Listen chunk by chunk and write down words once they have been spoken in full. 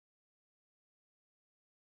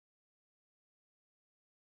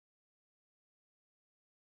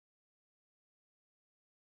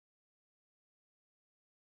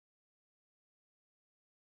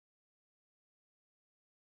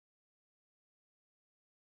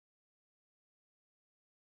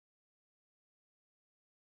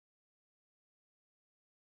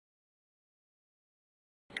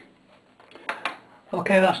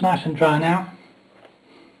Okay, that's nice and dry now.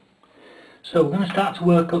 So we're going to start to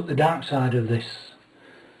work up the dark side of this,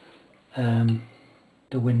 the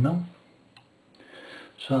windmill.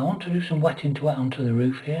 So I want to do some wetting to wet onto the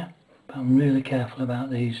roof here, but I'm really careful about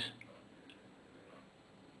these.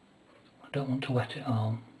 I don't want to wet it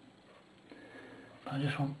all. I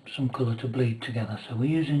just want some colour to bleed together. So we're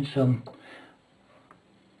using some,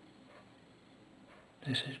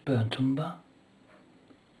 this is burnt umber.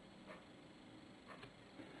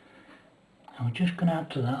 And we're just going to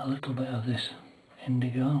add to that a little bit of this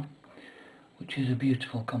indigo, which is a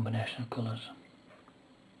beautiful combination of colours.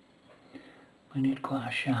 We need quite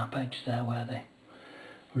a sharp edge there where the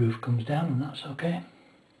roof comes down, and that's okay.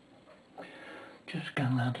 Just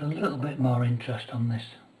going to add a little bit more interest on this,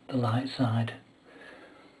 the light side,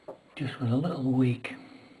 just with a little weak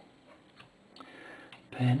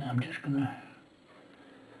paint. I'm just going to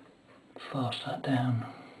force that down,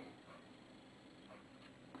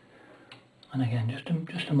 and again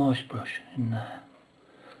just a moist brush in there.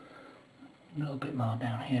 A little bit more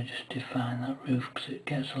down here just to define that roof, because it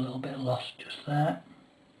gets a little bit lost just there.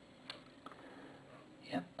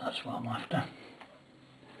 Yep, that's what I'm after.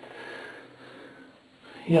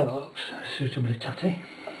 Yeah, that looks suitably tatty.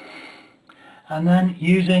 And then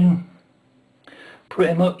using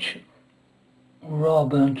pretty much raw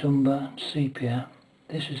burnt umber and sepia.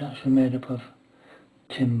 This is actually made up of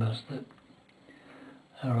timbers that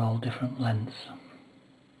are all different lengths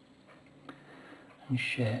and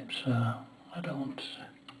shapes. So I don't want to,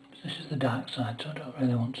 this is the dark side, so I don't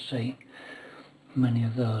really want to see many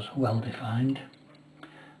of those well defined.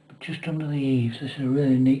 But just under the eaves, this is a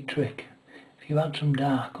really neat trick. If you add some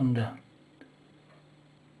dark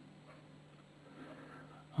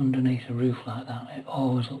underneath a roof like that, it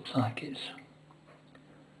always looks like it's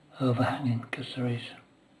overhanging because there is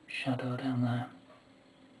shadow down there.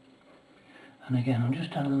 And again, I'm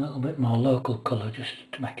just adding a little bit more local colour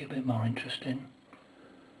just to make it a bit more interesting.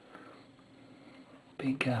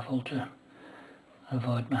 Being careful to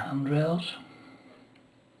avoid my handrails.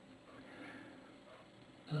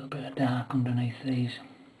 A little bit of dark underneath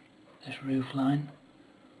this roof line,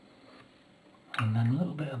 and then a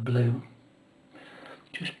little bit of blue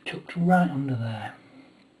just tucked right under there.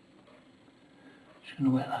 Just going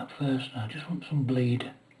to wet that first now. Just want some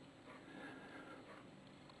bleed.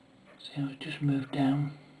 See how it just moved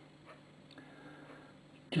down?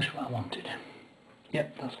 Just what I wanted.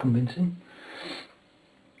 Yep, that's convincing.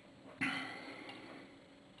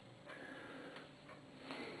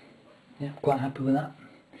 Yeah, quite happy with that.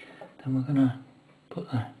 Then we're going to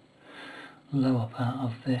put the lower part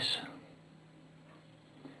of this.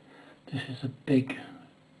 This is the big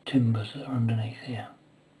timbers that are underneath here.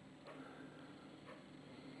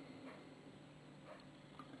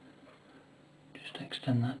 Just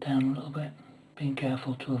extend that down a little bit, being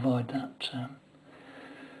careful to avoid that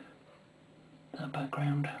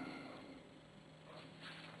background.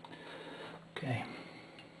 Okay.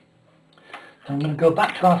 I'm going to go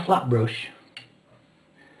back to our flat brush,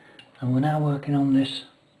 and we're now working on this.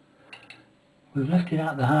 We've lifted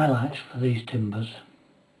out the highlights for these timbers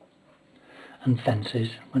and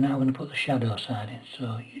fences. We're now going to put the shadow side in.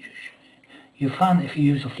 So you find that if you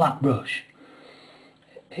use a flat brush,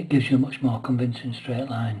 it gives you a much more convincing straight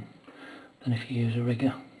line than if you use a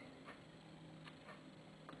rigger.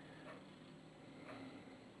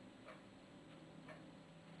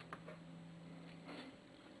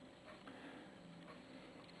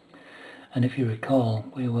 And if you recall,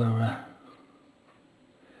 we were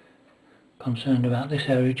concerned about this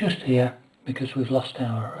area just here because we've lost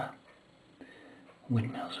our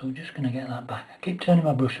windmill, so we're just going to get that back. I keep turning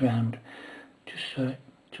my brush around just so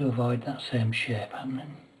to avoid that same shape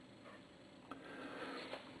happening.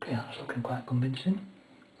 Okay, that's looking quite convincing.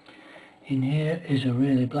 In here is a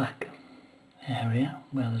really black area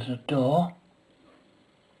where there's a door.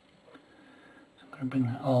 So I'm going to bring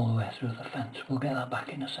that all the way through the fence. We'll get that back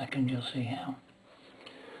in a second, you'll see how.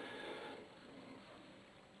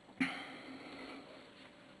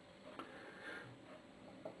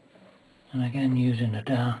 And again, using the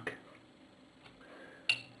dark.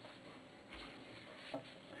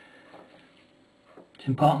 It's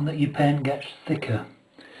important that your paint gets thicker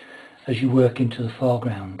as you work into the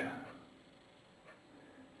foreground,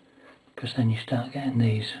 because then you start getting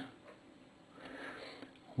these,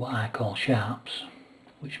 what I call sharps,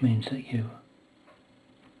 which means that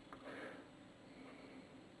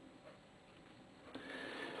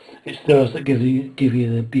it's those that give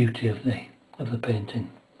you the beauty of the painting.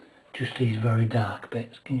 Just these very dark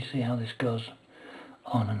bits. Can you see how this goes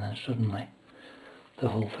on and then suddenly the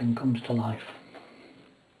whole thing comes to life?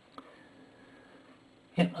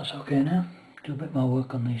 Yep, that's okay now. do a bit more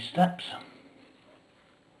work on these steps.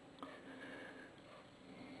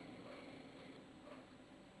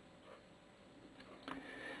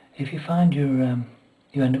 If you find you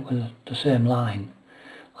end up with the same line,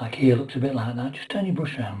 like here looks a bit like that, just turn your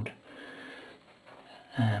brush around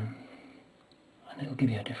and it'll give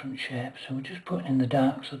you a different shape. So we're just putting in the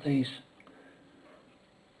darks of these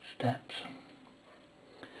steps,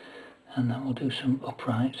 and then we'll do some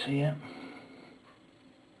uprights here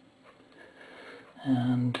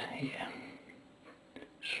and here.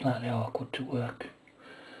 Slightly awkward to work.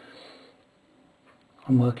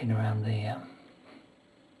 I'm working around the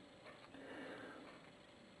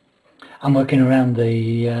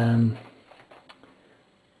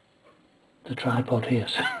tripod here,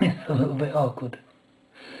 so it's a little bit awkward.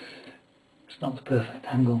 It's not the perfect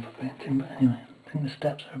angle for painting, but anyway, I think the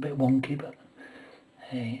steps are a bit wonky, but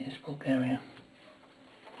hey, it's Bulgaria.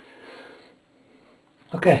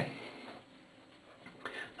 Okay,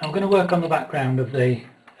 now we're going to work on the background of the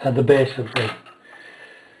base of the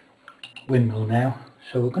windmill now.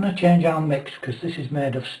 So we're going to change our mix because this is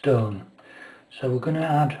made of stone. So we're going to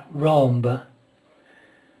add raw umber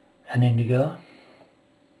and indigo.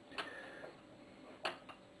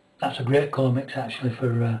 That's a great colour mix actually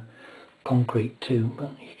for concrete too,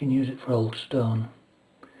 but you can use it for old stone.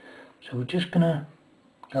 So we're just going to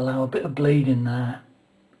allow a bit of bleed in there,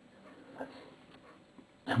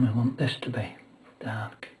 and we want this to be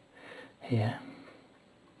dark here.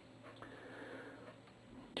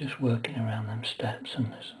 Just working around them steps,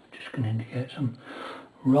 and this just going to indicate some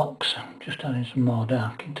rocks, just adding some more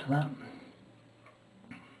dark into that.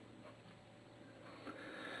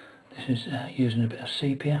 This is using a bit of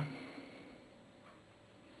sepia.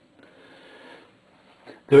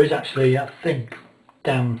 There is actually, I think,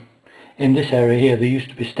 down in this area here, there used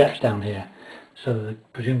to be steps down here, so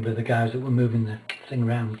presumably the guys that were moving the thing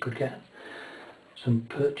around could get some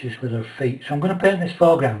purchase with their feet. So I'm going to paint this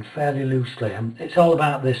foreground fairly loosely. It's all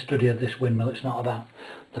about this study of this windmill, it's not about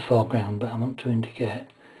the foreground, but I want to indicate.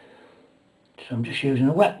 So I'm just using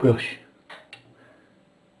a wet brush.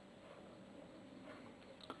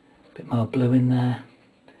 A bit more blue in there.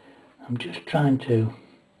 I'm just trying to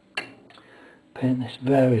paint this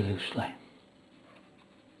very loosely.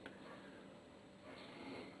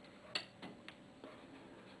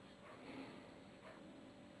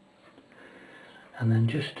 And then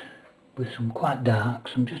just with some quite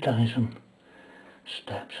darks, I'm just adding some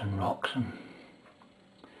steps and rocks and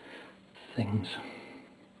things.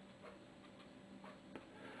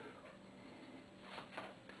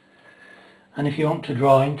 And if you want to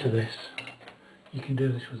draw into this, you can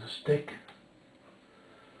do this with a stick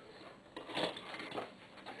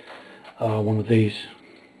or one of these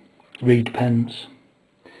reed pens.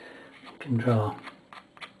 You can draw.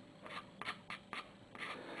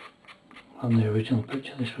 On the original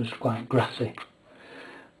picture this was quite grassy,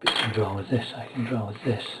 but you can draw with this, I can draw with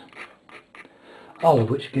this, all of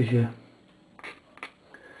which gives you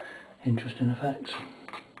interesting effects.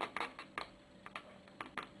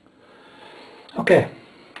 Okay,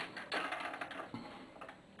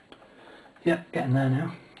 yep, getting there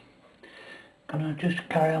now. Gonna just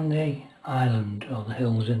carry on the island or the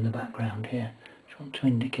hills in the background here. Just want to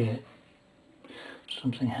indicate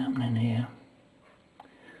something happening here.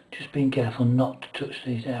 Just being careful not to touch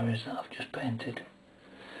these areas that I've just painted.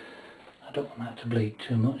 I don't want that to bleed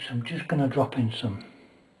too much, so I'm just going to drop in some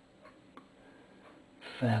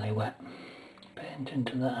fairly wet paint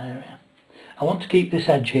into that area. I want to keep this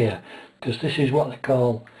edge here because this is what they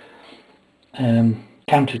call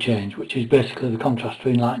counter change, which is basically the contrast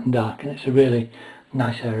between light and dark, and it's a really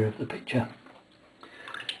nice area of the picture.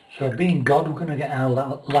 So being God, we're going to get our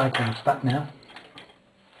lighthouse back now.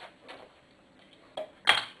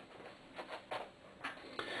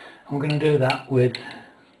 I'm going to do that with,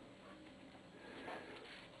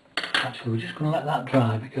 actually we're just going to let that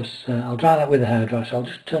dry because I'll dry that with a hairdryer, so I'll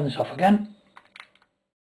just turn this off again.